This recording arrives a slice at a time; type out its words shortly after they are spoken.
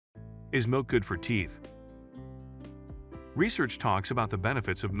Is milk good for teeth? Research talks about the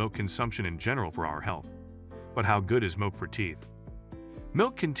benefits of milk consumption in general for our health. But how good is milk for teeth?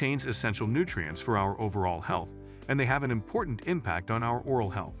 Milk contains essential nutrients for our overall health, and they have an important impact on our oral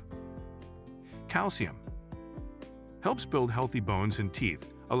health. Calcium helps build healthy bones and teeth,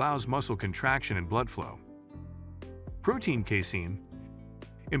 allows muscle contraction and blood flow. Protein casein,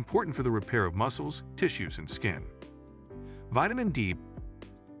 important for the repair of muscles, tissues, and skin. Vitamin D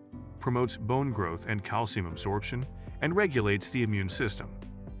promotes bone growth and calcium absorption and regulates the immune system.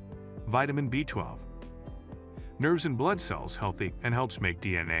 Vitamin B12, nerves and blood cells healthy and helps make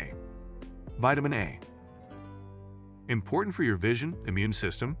DNA. Vitamin A, important for your vision, immune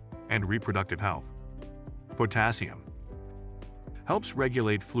system, and reproductive health. Potassium, helps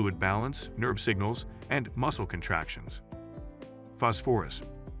regulate fluid balance, nerve signals, and muscle contractions. Phosphorus,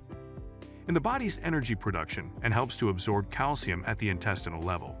 in the body's energy production and helps to absorb calcium at the intestinal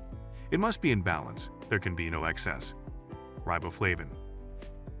level. It must be in balance, there can be no excess. Riboflavin,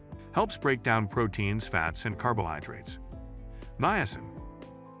 helps break down proteins, fats, and carbohydrates. Niacin,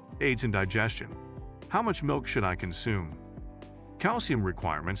 aids in digestion. How much milk should I consume? Calcium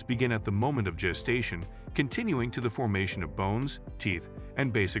requirements begin at the moment of gestation, continuing to the formation of bones, teeth,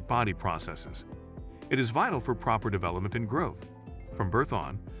 and basic body processes. It is vital for proper development and growth. From birth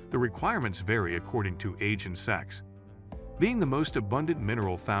on, the requirements vary according to age and sex. Being the most abundant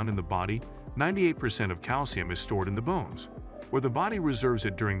mineral found in the body, 98% of calcium is stored in the bones, where the body reserves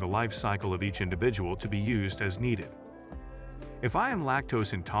it during the life cycle of each individual to be used as needed. If I am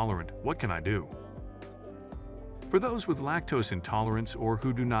lactose intolerant, what can I do? For those with lactose intolerance or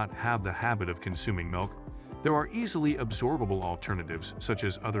who do not have the habit of consuming milk, there are easily absorbable alternatives such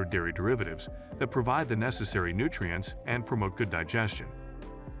as other dairy derivatives that provide the necessary nutrients and promote good digestion.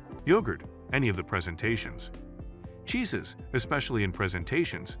 Yogurt, any of the presentations. Cheeses, especially in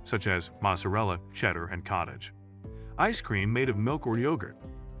presentations such as mozzarella, cheddar, and cottage. Ice cream made of milk or yogurt.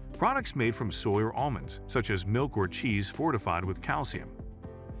 Products made from soy or almonds, such as milk or cheese fortified with calcium.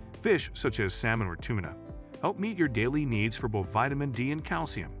 Fish, such as salmon or tuna, help meet your daily needs for both vitamin D and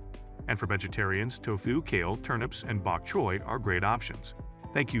calcium. And for vegetarians, tofu, kale, turnips, and bok choy are great options.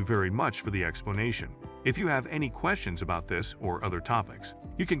 Thank you very much for the explanation. If you have any questions about this or other topics,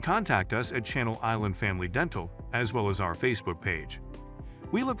 you can contact us at Channel Island Family Dental as well as our Facebook page.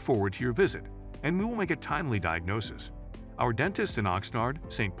 We look forward to your visit, and we will make a timely diagnosis. Our dentists in Oxnard,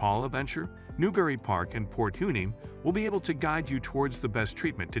 St. Paul Adventure, Newbury Park, and Port Hueneme will be able to guide you towards the best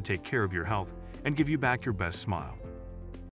treatment to take care of your health and give you back your best smile.